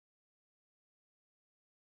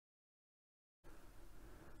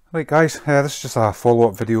Right guys, this is just a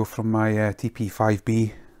follow-up video from my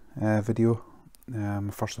TP5B video,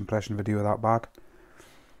 my first impression video of that bag.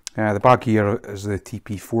 The bag here is the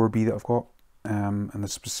TP4B that I've got, and the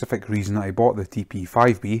specific reason that I bought the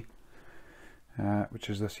TP5B, which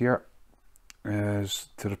is this here, is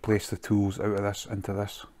to replace the tools out of this into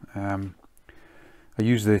this. I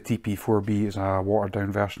use the TP4B as a watered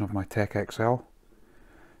down version of my Tech XL.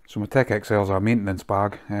 So my Tech XL is a maintenance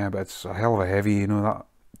bag, but it's a hell of a heavy, you know that.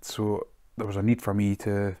 So there was a need for me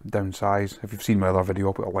to downsize. If you've seen my other video,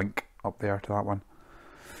 I'll put a link up there to that one.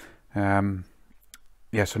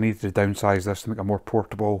 Yeah, so I needed to downsize this to make a more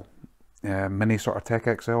portable mini sort of Tech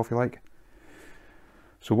XL, if you like.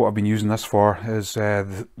 So what I've been using this for is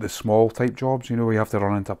the small type jobs, you know, where you have to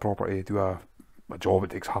run into a property, do a job that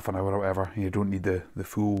takes half an hour or whatever, and you don't need the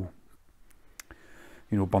full,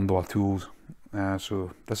 you know, bundle of tools.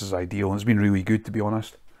 So this is ideal, and it's been really good, to be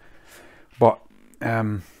honest. But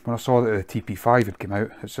when I saw that the TP5 had come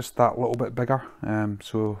out, it's just that little bit bigger,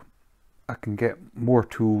 so I can get more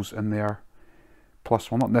tools in there.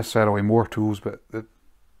 Plus, well, not necessarily more tools, but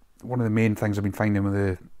one of the main things I've been finding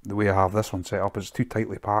with the way I have this one set up is it's too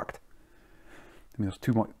tightly packed. I mean,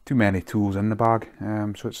 there's too many tools in the bag,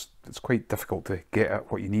 so it's quite difficult to get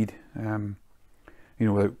at what you need, you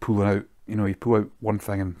know, without pulling out. You know, you pull out one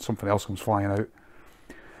thing and something else comes flying out.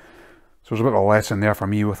 So there's a bit of a lesson there for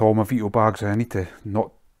me with all my Veto bags. I need to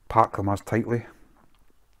not pack them as tightly.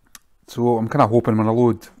 So I'm kind of hoping when I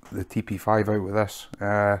load the TP5 out with this,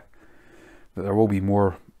 that there will be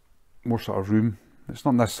more sort of room. It's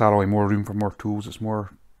not necessarily more room for more tools, it's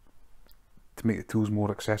more to make the tools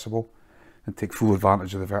more accessible and take full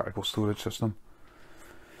advantage of the vertical storage system.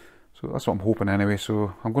 So that's what I'm hoping anyway.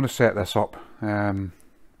 So I'm going to set this up.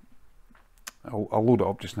 I'll load it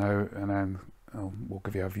up just now, and then we'll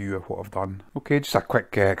give you a view of what I've done. Okay, just a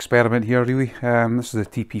quick experiment here really. This is the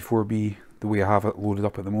TP4B, the way I have it loaded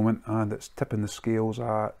up at the moment, and it's tipping the scales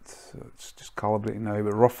at, it's just calibrating now,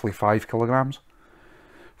 but roughly 5 kilograms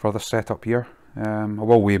for this setup here. I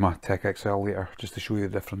will weigh my Tech XL later just to show you the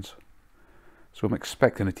difference. So I'm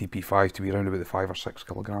expecting the TP5 to be around about the 5 or 6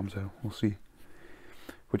 kilograms, we'll see.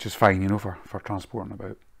 Which is fine, you know, for transporting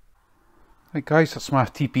about. Right guys, that's my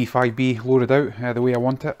TP5B loaded out the way I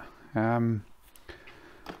want it.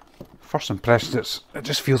 First impressions, it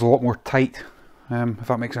just feels a lot more tight, if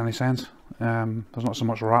that makes any sense. There's not so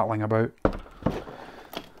much rattling about.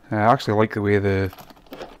 I actually like the way the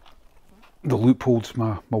loop holds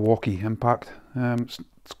my Milwaukee impact. It's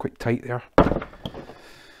quite tight there.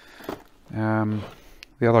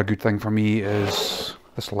 The other good thing for me is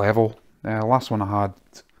this level. Last one I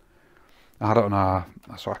had it on a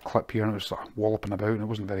sort of clip here, and it was sort of walloping about, and it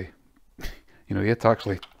wasn't very, you know, you had to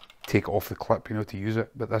actually take it off the clip, you know, to use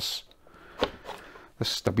it. But this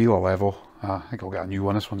Stabila level, I think I'll get a new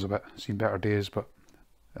one. This one's seen better days, but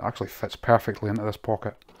it actually fits perfectly into this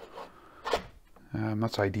pocket.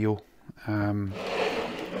 That's ideal.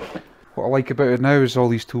 What I like about it now is all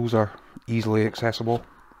these tools are easily accessible.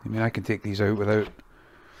 I mean, I can take these out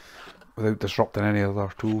without disrupting any other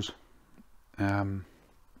tools.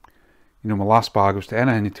 You know, my last bag was to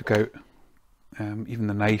anything you took out, even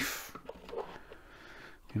the knife,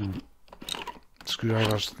 you know,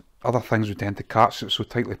 screwdrivers, other things would tend to catch. It's so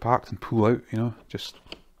tightly packed and pull out, you know, just...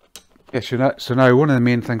 Yeah, so now one of the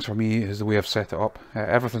main things for me is the way I've set it up.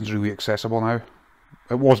 Everything's really accessible now.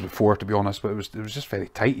 It was before, to be honest, but it was just very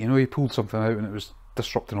tight, you know, you pulled something out and it was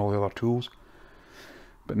disrupting all the other tools.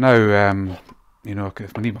 But now, you know,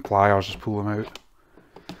 if I need my pliers, just pull them out.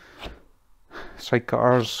 Side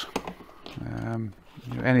cutters,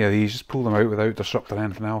 you know, any of these, just pull them out without disrupting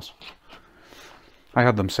anything else. I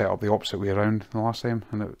had them set up the opposite way around the last time,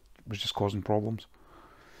 and it was just causing problems.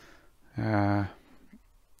 So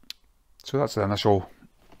that's the initial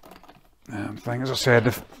thing. As I said,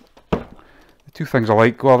 the two things I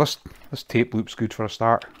like, well, this tape loop's good for a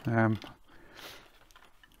start.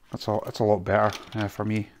 That's a lot better for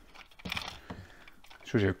me.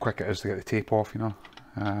 Shows you how quick it is to get the tape off, you know.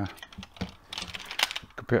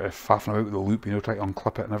 Compared to faffing about with the loop, you know, trying to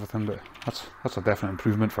unclip it and everything, but that's a definite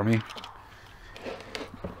improvement for me.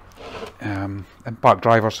 Impact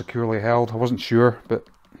driver securely held. I wasn't sure, but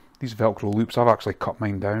these Velcro loops, I've actually cut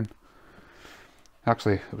mine down.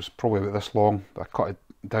 Actually, it was probably about this long, but I cut it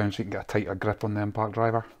down so you can get a tighter grip on the impact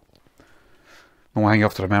driver. The only thing you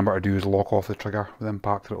have to remember to do is lock off the trigger with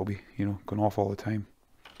impact, or it'll be, you know, going off all the time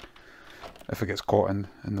if it gets caught in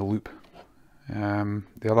the loop. The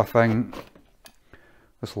other thing,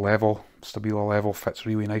 this level, Stabila level, fits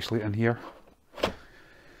really nicely in here.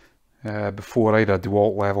 Before I had a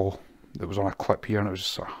DeWalt level that was on a clip here, and it was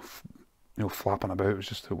just sort of, you know, flapping about.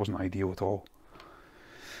 It wasn't ideal at all.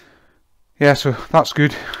 Yeah, so that's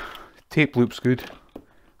good. Tape loop's good.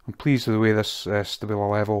 I'm pleased with the way this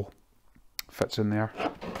stabilo level fits in there.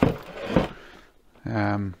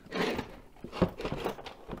 I'm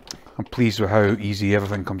pleased with how easy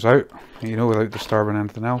everything comes out, you know, without disturbing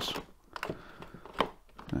anything else.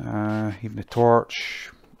 Even the torch.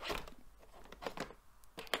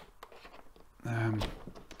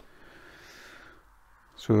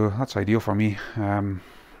 So that's ideal for me.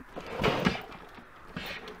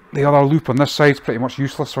 The other loop on this side is pretty much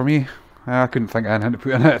useless for me. I couldn't think of anything to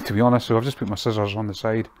put in it, to be honest, so I've just put my scissors on the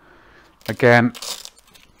side. Again,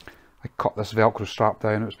 I cut this Velcro strap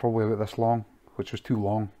down, it was probably about this long, which was too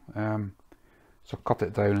long. So I cut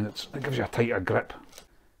it down and it gives you a tighter grip.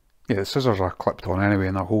 Yeah, the scissors are clipped on anyway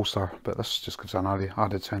in their holster, but this just gives an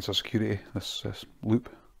added sense of security, this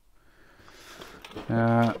loop.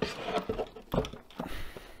 The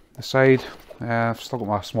side, I've still got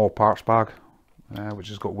my small parts bag, which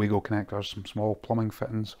has got wiggle connectors, some small plumbing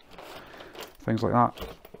fittings, things like that.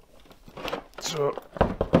 So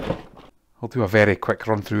I'll do a very quick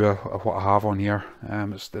run through of what I have on here.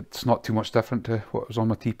 It's not too much different to what was on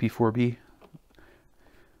my TP4B.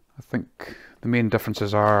 I think the main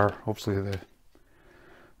differences are obviously the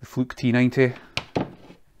Fluke T90.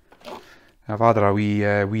 I've added a wee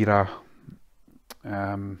YEAR,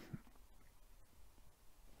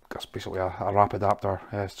 that's basically a wrap adapter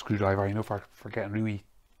screwdriver, you know, for getting really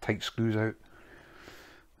tight screws out.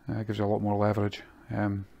 It gives you a lot more leverage.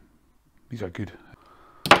 These are good.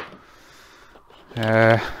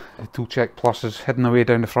 The Tool Check Plus is hidden away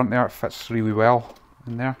down the front there, it fits really well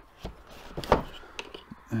in there.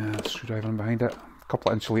 Screwdriver in behind it, a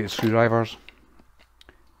couple of insulated screwdrivers,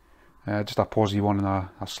 just a posy one and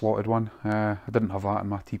a slotted one. I didn't have that in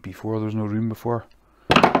my TP4, there was no room before.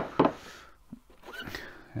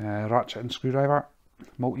 Ratchet and screwdriver,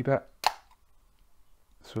 multi-bit,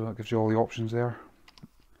 so that gives you all the options there.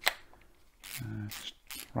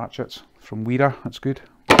 Ratchets from YEAR, that's good.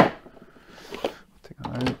 Take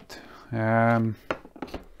that out. I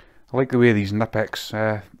like the way these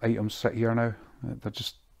Knipex items sit here now, they're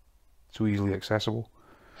just so easily accessible.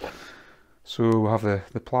 So we'll have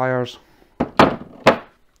the pliers,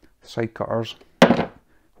 side cutters.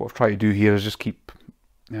 What I've tried to do here is just keep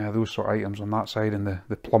those sort of items on that side and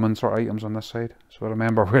the plumbing sort of items on this side, so I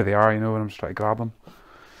remember where they are, you know, when I'm just trying to grab them.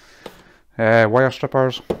 Wire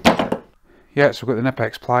strippers. Yeah, so we've got the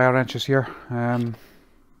Knipex plier wrenches here.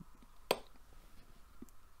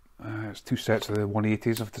 It's two sets of the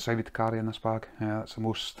 180s I've decided to carry in this bag. That's the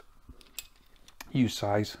most used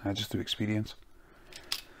size, just through experience.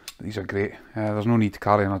 But these are great. There's no need to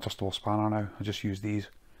carry an adjustable spanner now, I just use these.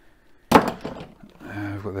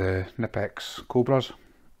 We've got the Knipex Cobras.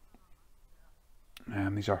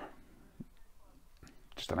 These are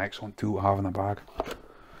just an excellent tool to have in the bag.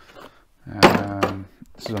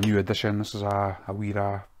 This is a new addition, this is a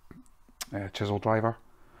YEAR chisel driver.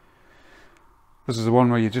 This is the one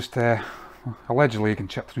where you just, allegedly you can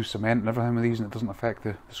chip through cement and everything with these and it doesn't affect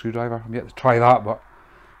the screwdriver. I'm yet to try that, but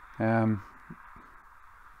you know,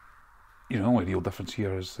 the only real difference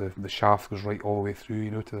here is the shaft goes right all the way through,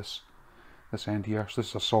 you know, to this end here. So this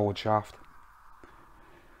is a solid shaft.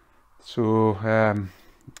 So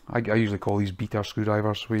I usually call these beater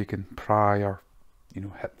screwdrivers, where you can pry or, you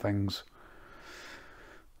know, hit things.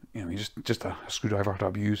 You know, just a screwdriver to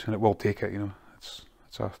abuse, and it will take it. You know, it's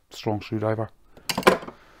a strong screwdriver.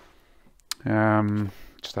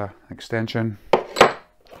 Just an extension.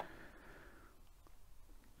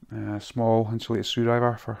 Small insulated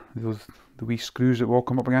screwdriver for the wee screws that will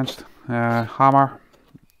come up against. Hammer,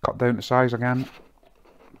 cut down to size again.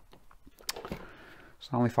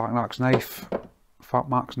 Stanley Fatmax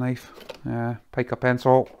knife, pica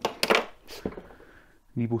pencil,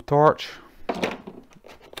 Nebo torch,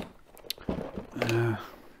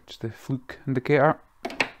 just the Fluke indicator,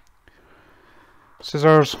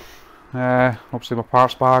 scissors, obviously my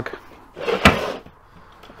parts bag,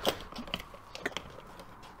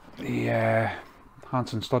 the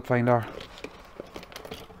Hansen stud finder,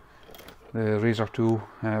 the razor tool,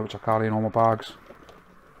 which I carry in all my bags.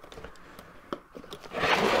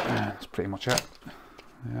 That's pretty much it.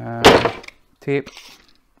 Tape,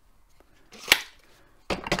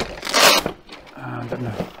 and in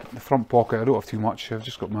the front pocket I don't have too much. I've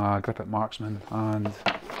just got my Grip It Marksman, and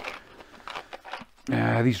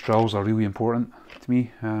these drills are really important to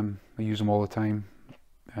me. I use them all the time.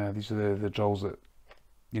 These are the drills that,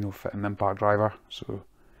 you know, fit an impact driver. So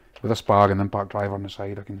with this bag and impact driver on the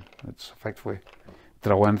side, it's effectively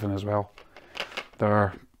drill anything as well.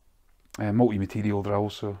 They're multi-material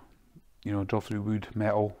drills, so, you know, drill through wood,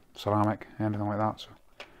 metal, ceramic, anything like that.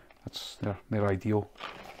 So they're ideal.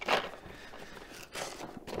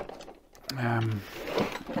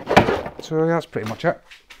 So yeah, that's pretty much it.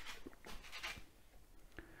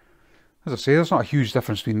 As I say, there's not a huge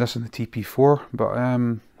difference between this and the TP4, but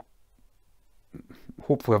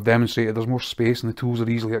hopefully I've demonstrated there's more space and the tools are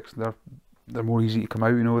easily, they're more easy to come out,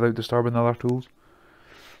 you know, without disturbing the other tools.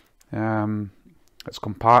 It's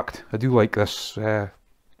compact. I do like this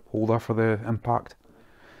holder for the impact.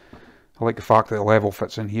 I like the fact that the level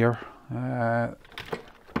fits in here.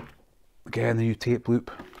 Again, the new tape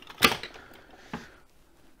loop.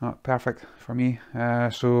 Perfect for me.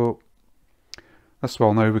 So this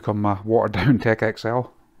will now become my watered down Tech XL.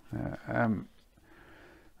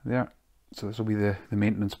 There. So this will be the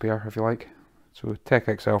maintenance pair, if you like. So Tech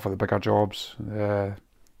XL for the bigger jobs, the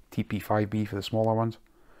TP5B for the smaller ones.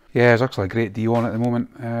 Yeah, there's actually a great deal on it at the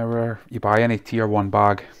moment, where you buy any tier 1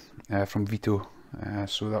 bag from Veto.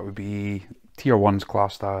 So that would be tier 1's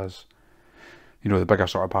classed as, you know, the bigger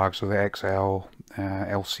sort of bags, so the XL,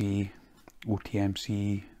 LC,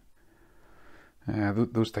 OTMC,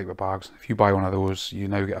 those type of bags. If you buy one of those, you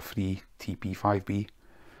now get a free TP5B.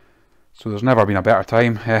 So there's never been a better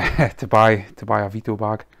time to buy a Veto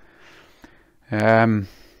bag.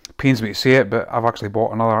 Pains me to say it, but I've actually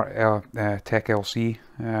bought another Tech LC.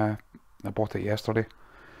 I bought it yesterday.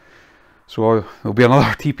 So there'll be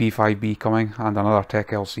another TP5B coming and another Tech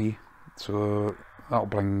LC. So that'll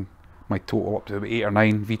bring my total up to about 8 or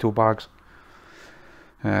 9 Veto bags.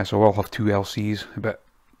 So I'll have 2 LCs, but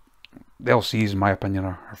the LCs in my opinion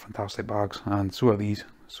are fantastic bags, and so are these.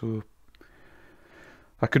 So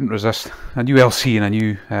I couldn't resist a new LC and a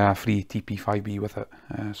new free TP5B with it.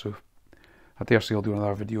 So I dare say I'll do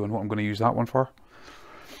another video on what I'm going to use that one for.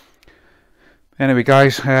 Anyway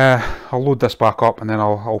guys, I'll load this back up and then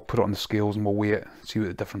I'll put it on the scales and we'll weigh it, see what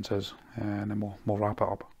the difference is, and then we'll wrap it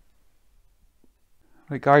up.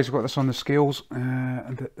 Right guys, I've got this on the scales,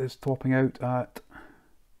 and it is topping out at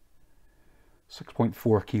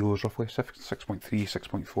 6.4 kilos roughly, 6.3,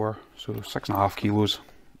 6.4, so 6.5 kilos.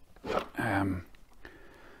 I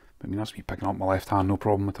mean, that's me picking up my left hand, no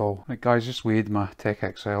problem at all. Right guys, just weighed my Tech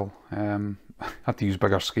XL. I had to use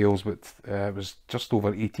bigger scales, but it was just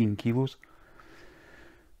over 18 kilos.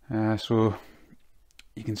 So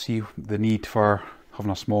you can see the need for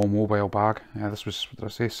having a small mobile bag. This was, what did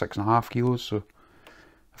I say, 6.5 kilos, so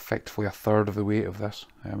effectively a third of the weight of this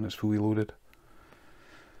when it's fully loaded.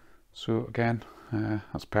 So again,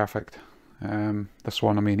 that's perfect. This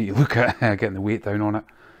one I may need to look at getting the weight down on it.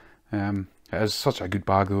 It is such a good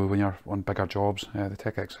bag though when you're on bigger jobs. The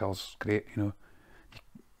Tech XL is great, you know.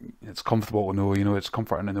 It's comfortable to know, you know, it's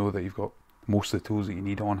comforting to know that you've got most of the tools that you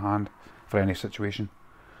need on hand for any situation.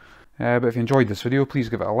 But if you enjoyed this video, please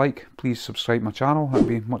give it a like. Please subscribe my channel, that would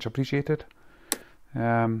be much appreciated.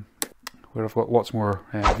 Where I've got lots more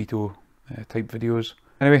Veto type videos.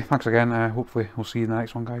 Anyway, thanks again. Hopefully we'll see you in the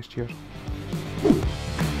next one guys. Cheers.